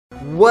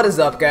What is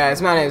up,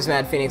 guys? My name is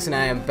Mad Phoenix, and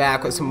I am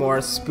back with some more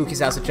Spooky's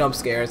House of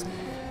Jumpscares.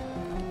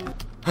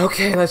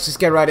 Okay, let's just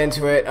get right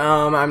into it.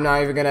 I'm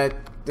not even gonna...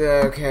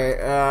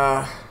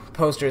 Okay,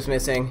 poster's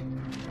missing.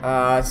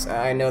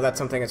 I know that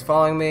something is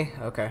following me.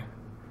 Okay.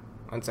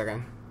 1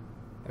 second.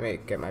 Let me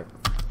get my...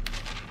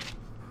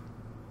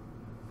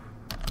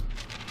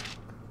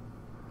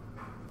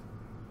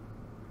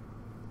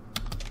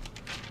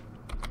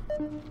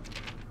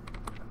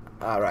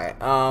 Alright,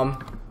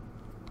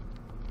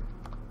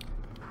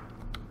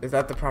 is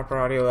that the proper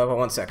audio level?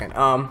 1 second.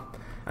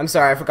 I'm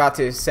sorry, I forgot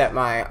to set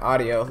my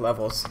audio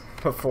levels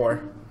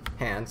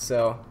beforehand,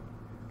 so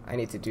I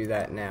need to do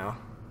that now.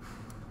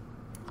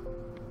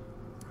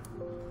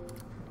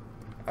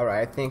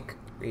 Alright, I think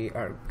we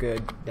are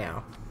good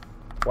now.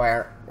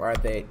 Why are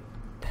they...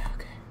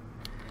 Okay.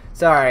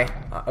 Sorry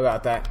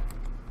about that.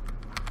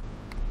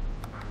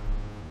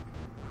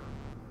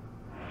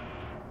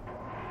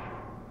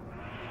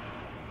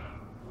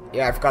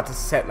 Yeah, I forgot to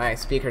set my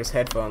speaker's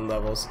headphone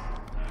levels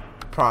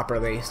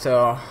properly,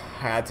 so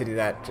I had to do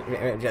that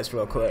just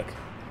real quick.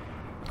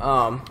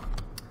 I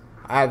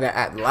have it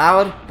at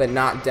loud, but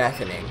not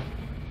deafening.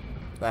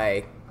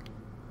 Like,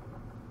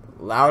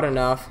 loud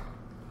enough.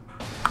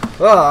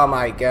 Oh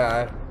my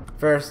god.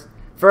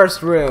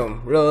 First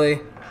room.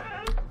 Really?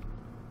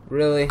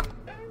 Really?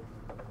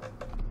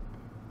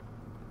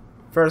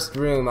 First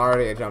room,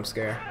 already a jump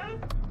scare.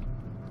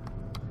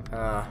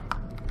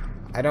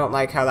 I don't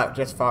like how that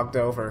just fogged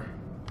over.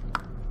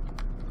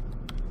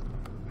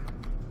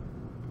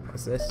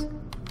 What's this?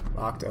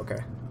 Locked? Okay.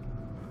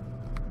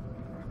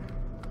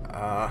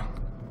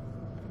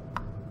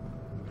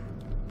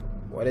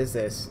 What is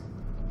this?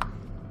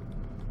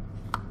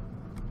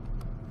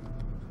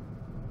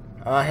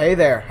 Hey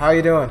there. How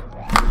you doing?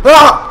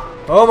 Ah!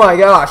 Oh my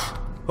gosh.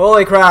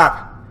 Holy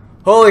crap.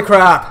 Holy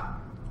crap.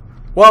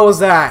 What was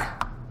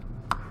that?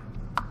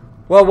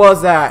 What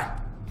was that?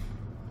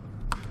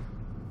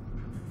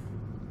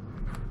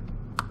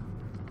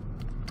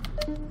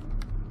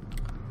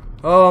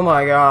 Oh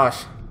my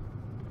gosh.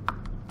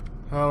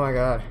 Oh my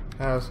god.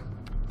 That was...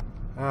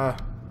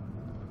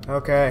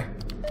 okay.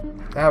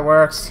 That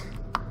works.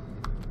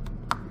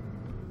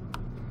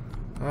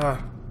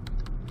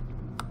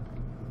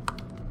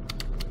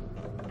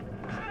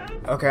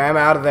 Okay, I'm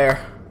out of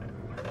there.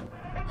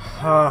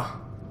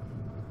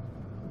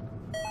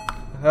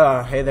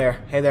 Hey there.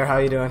 Hey there, how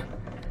you doing?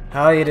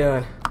 How you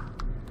doing?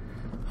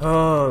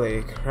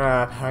 Holy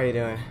crap, how you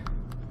doing?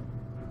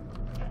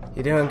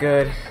 You doing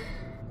good?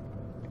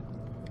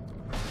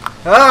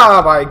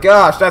 Oh my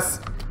gosh,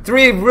 that's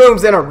 3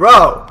 rooms in a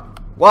row!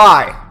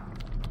 Why?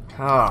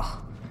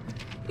 Oh.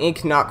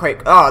 Ink not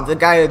quite... Oh, the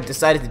guy who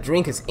decided to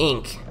drink his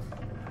ink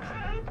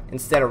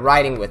instead of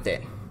writing with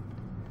it.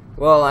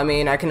 Well, I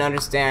mean, I can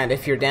understand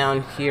if you're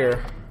down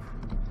here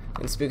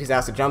in Spooky's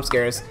House of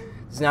Jumpscares,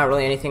 there's not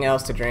really anything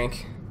else to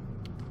drink.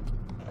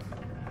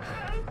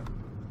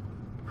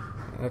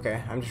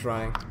 Okay, I'm just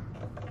running.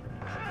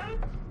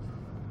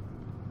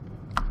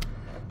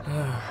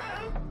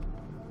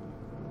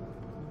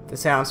 The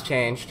sound's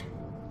changed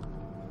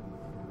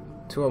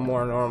to a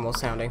more normal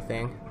sounding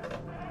thing.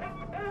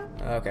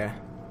 Okay.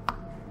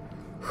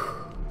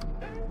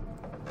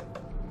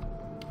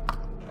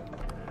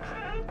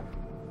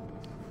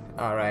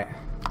 Alright.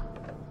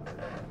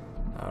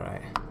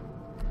 Alright.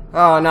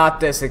 Oh, not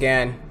this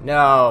again.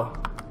 No.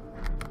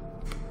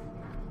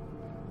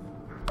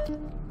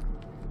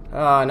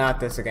 Oh, not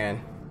this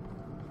again.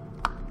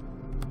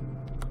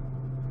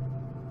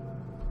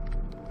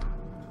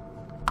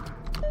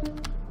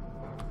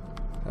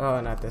 Oh,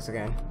 not this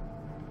again.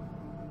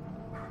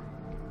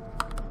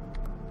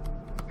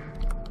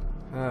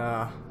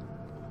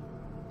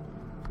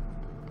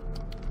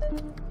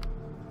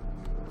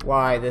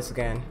 Why this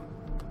again?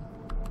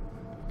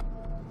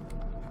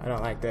 I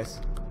don't like this.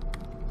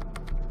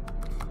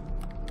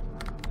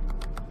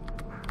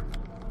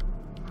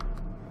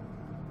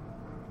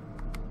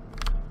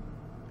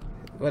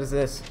 What is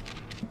this?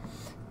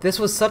 This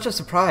was such a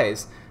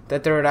surprise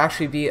that there would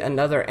actually be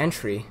another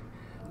entry.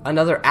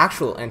 Another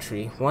actual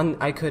entry, one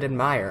I could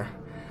admire.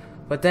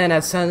 But then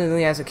as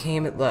suddenly as it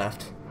came, it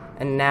left.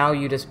 And now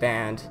you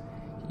disband.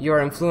 Your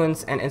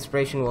influence and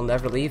inspiration will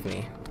never leave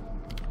me.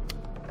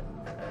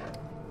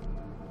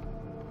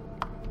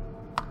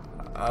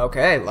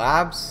 Okay,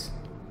 labs.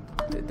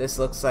 This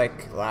looks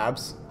like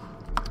labs.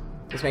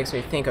 This makes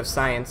me think of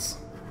science.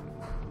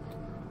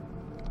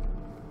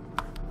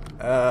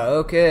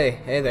 Okay.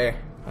 Hey there.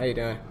 How you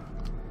doing?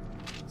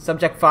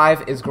 Subject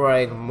 5 is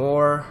growing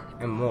more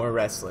and more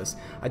restless.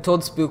 I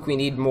told Spook we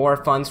need more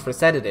funds for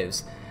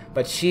sedatives,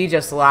 but she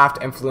just laughed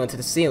and flew into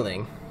the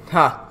ceiling.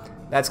 Huh,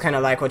 that's kind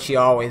of like what she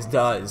always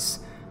does.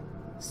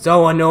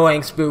 So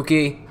annoying,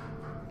 Spooky.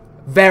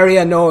 Very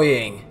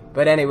annoying.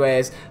 But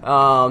anyways,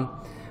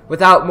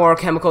 without more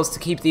chemicals to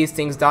keep these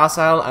things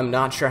docile, I'm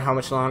not sure how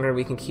much longer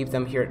we can keep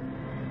them here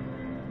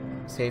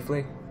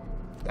safely.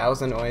 That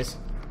was a noise.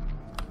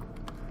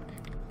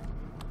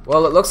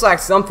 Well, it looks like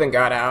something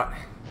got out.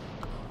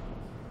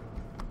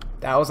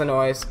 That was a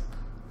noise.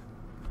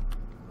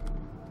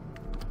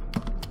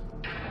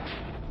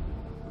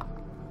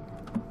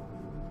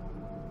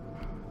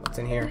 What's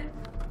in here?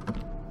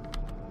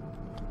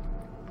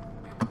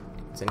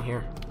 What's in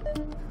here?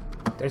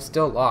 They're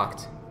still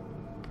locked.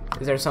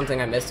 Is there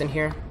something I missed in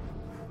here?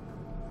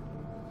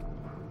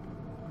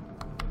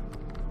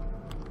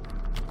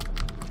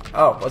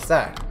 Oh, what's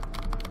that?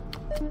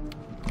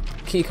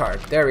 Key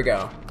card. There we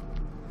go.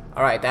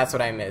 Alright, that's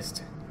what I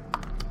missed.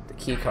 The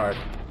key card.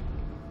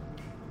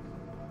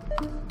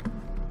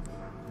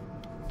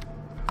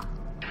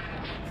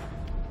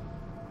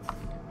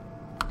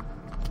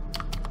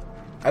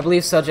 I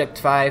believe subject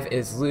 5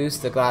 is loose,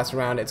 the glass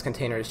around its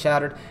container is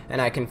shattered, and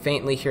I can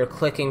faintly hear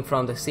clicking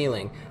from the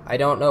ceiling. I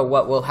don't know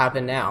what will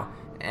happen now.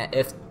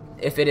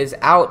 If it is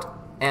out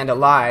and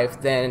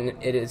alive, then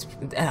it is...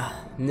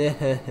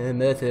 then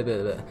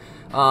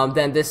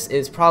this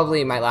is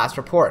probably my last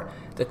report.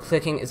 The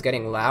clicking is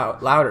getting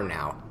louder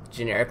now.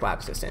 Generic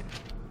lab assistant.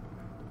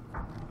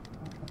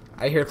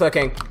 I hear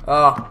clicking.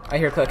 Oh, I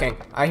hear clicking.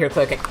 I hear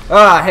clicking.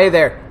 Ah, hey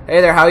there.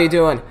 Hey there, how you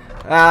doing?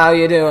 How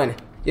you doing?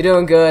 You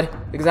doing good?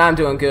 Because I'm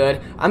doing good.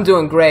 I'm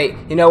doing great.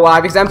 You know why?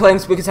 Because I'm playing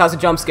Spooky's House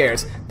of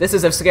Jumpscares. This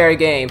is a scary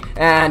game.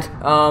 And,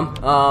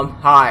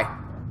 hi.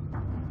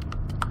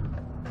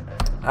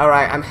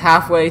 Alright, I'm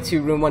halfway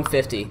to room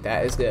 150.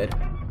 That is good.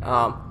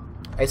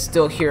 I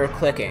still hear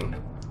clicking.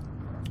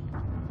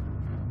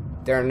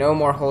 There are no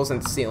more holes in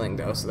the ceiling,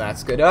 though, so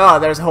that's good. Oh,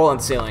 there's a hole in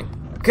the ceiling.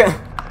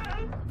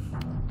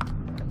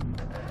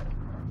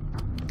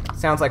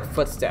 Sounds like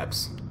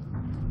footsteps.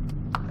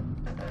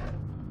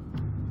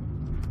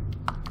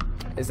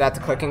 Is that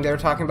the clicking they were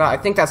talking about? I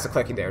think that's the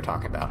clicking they were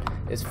talking about,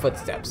 is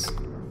footsteps.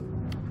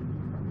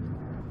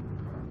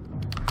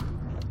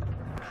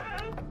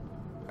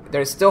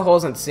 There's still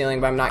holes in the ceiling,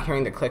 but I'm not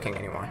hearing the clicking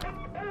anymore.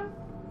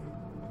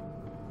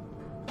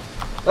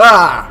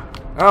 Ah!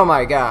 Oh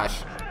my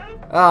gosh.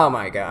 Oh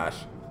my gosh.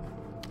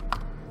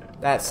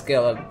 That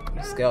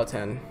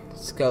skeleton.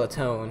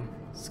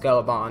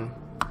 Skelebon.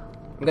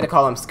 I'm gonna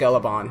call him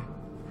Skelebon.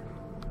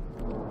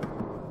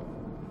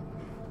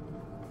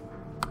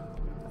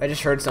 I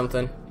just heard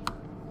something.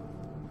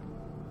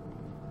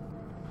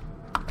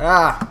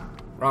 Ah!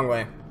 Wrong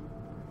way.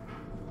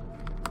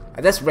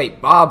 At this rate,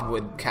 Bob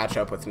would catch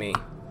up with me.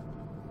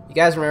 You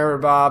guys remember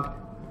Bob?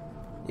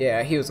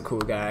 Yeah, he was a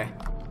cool guy.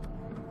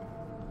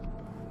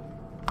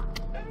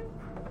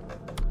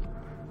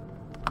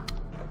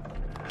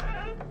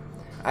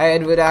 I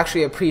would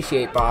actually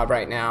appreciate Bob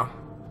right now.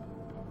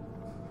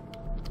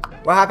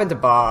 What happened to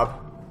Bob?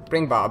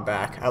 Bring Bob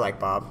back. I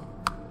like Bob.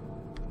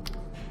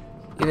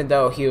 Even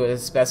though he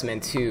was Specimen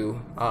 2,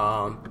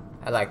 I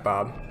like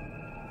Bob.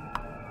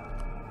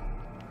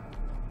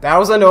 That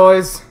was a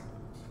noise!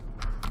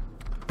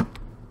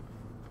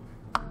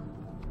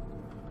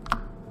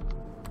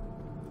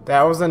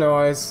 That was a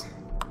noise.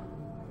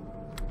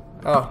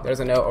 Oh,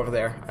 there's a note over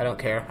there. I don't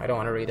care. I don't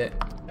want to read it.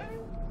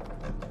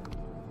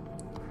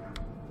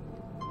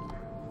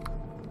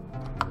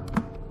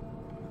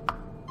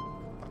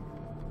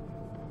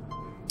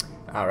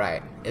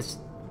 Alright. It's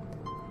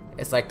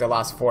like the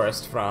Lost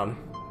Forest from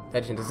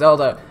Legend of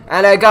Zelda.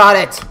 And I got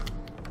it!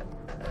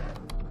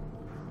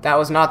 That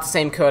was not the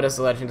same code as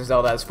the Legend of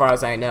Zelda as far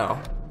as I know.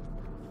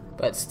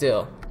 But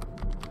still.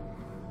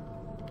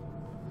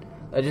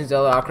 Legend of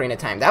Zelda Ocarina of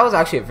Time. That was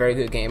actually a very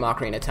good game,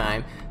 Ocarina of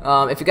Time.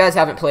 If you guys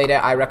haven't played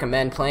it, I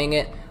recommend playing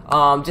it.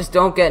 Just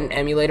don't get an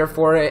emulator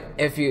for it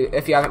if you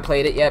haven't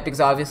played it yet, because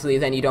obviously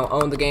then you don't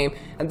own the game,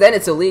 and then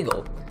it's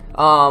illegal.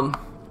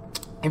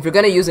 If you're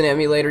gonna use an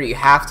emulator, you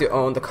have to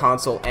own the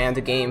console and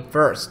the game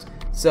first.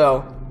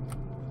 So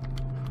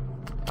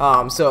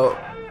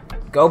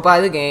go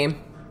buy the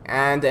game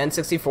and the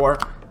N64.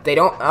 They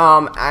don't.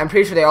 I'm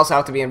pretty sure they also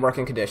have to be in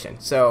working condition.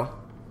 So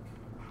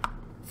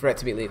for it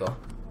to be legal.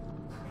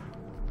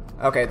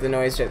 Okay, the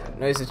noise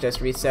is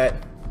just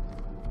reset.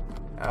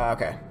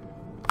 Okay.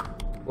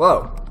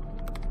 Whoa.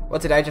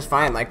 What did I just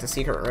find? Like the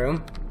secret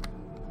room?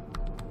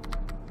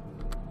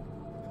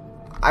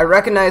 I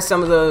recognize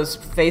some of those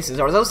faces.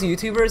 Are those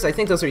YouTubers? I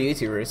think those are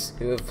YouTubers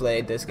who have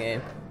played this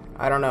game.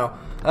 I don't know.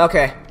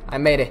 Okay, I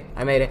made it.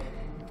 I made it.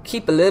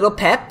 Keep a little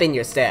pep in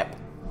your step.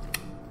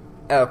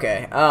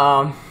 Okay,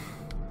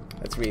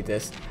 let's read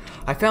this.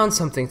 I found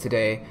something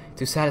today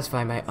to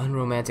satisfy my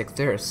unromantic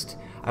thirst.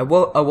 I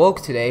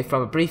awoke today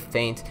from a brief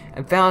faint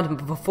and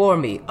found before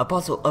me a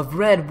bottle of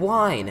red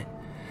wine.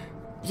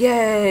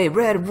 Yay,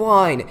 red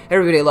wine!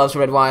 Everybody loves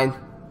red wine.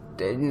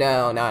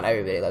 No, not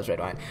everybody loves red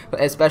wine,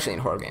 but especially in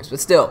horror games.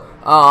 But still,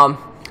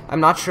 I'm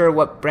not sure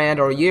what brand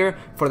or year,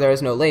 for there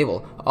is no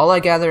label. All I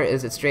gather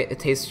is it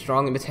tastes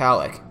strongly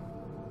metallic.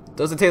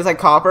 Does it taste like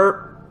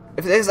copper?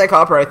 If it tastes like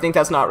copper, I think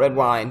that's not red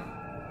wine.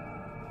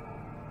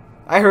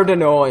 I heard a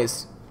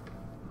noise.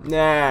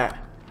 Nah.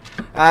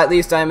 At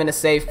least I'm in a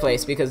safe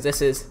place, because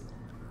this is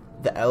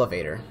the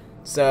elevator.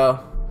 So,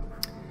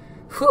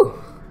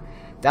 whew,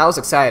 that was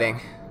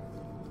exciting.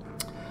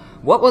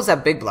 What was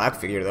that big black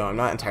figure, though? I'm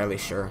not entirely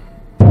sure.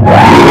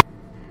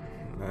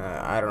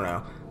 I don't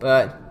know,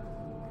 but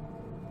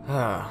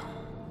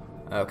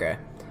okay.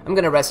 I'm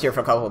gonna rest here for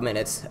a couple of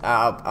minutes.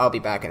 I'll be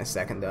back in a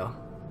second, though.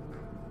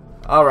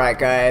 Alright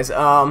guys,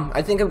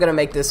 I think I'm gonna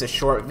make this a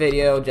short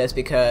video just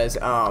because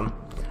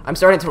I'm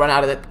starting to run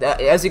out of it.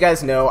 As you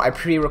guys know, I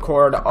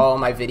pre-record all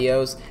my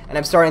videos and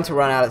I'm starting to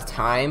run out of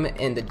time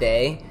in the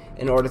day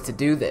in order to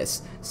do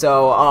this.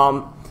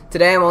 So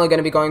today I'm only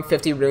gonna be going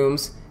 50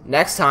 rooms.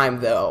 Next time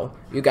though,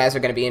 you guys are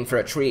gonna be in for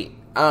a treat.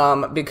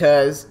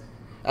 Because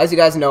as you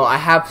guys know, I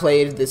have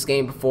played this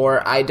game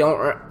before. I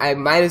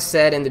might have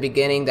said in the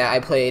beginning that I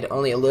played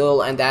only a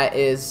little, and that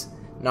is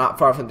not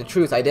far from the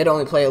truth. I did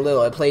only play a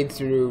little. I played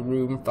through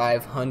room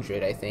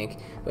 500, I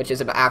think, which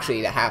is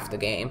actually half the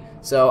game.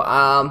 So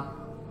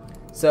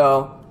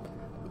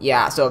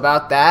yeah, so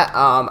about that,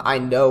 I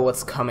know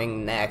what's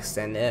coming next,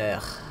 and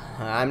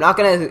I'm not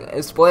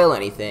gonna spoil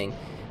anything,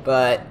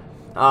 but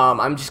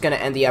I'm just gonna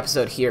end the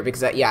episode here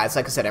because yeah, it's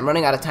like I said, I'm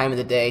running out of time in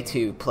the day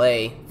to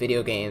play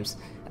video games.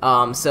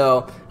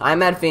 So I'm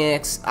Mad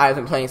Phoenix. I've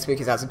been playing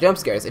Spooky Sounds and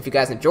Jumpscares. If you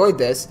guys enjoyed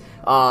this,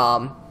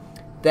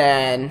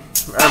 then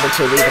remember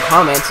to leave a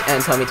comment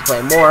and tell me to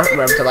play more.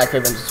 Remember to like,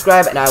 favorite, and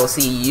subscribe, and I will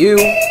see you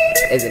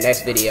in the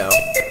next video.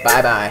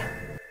 Bye bye.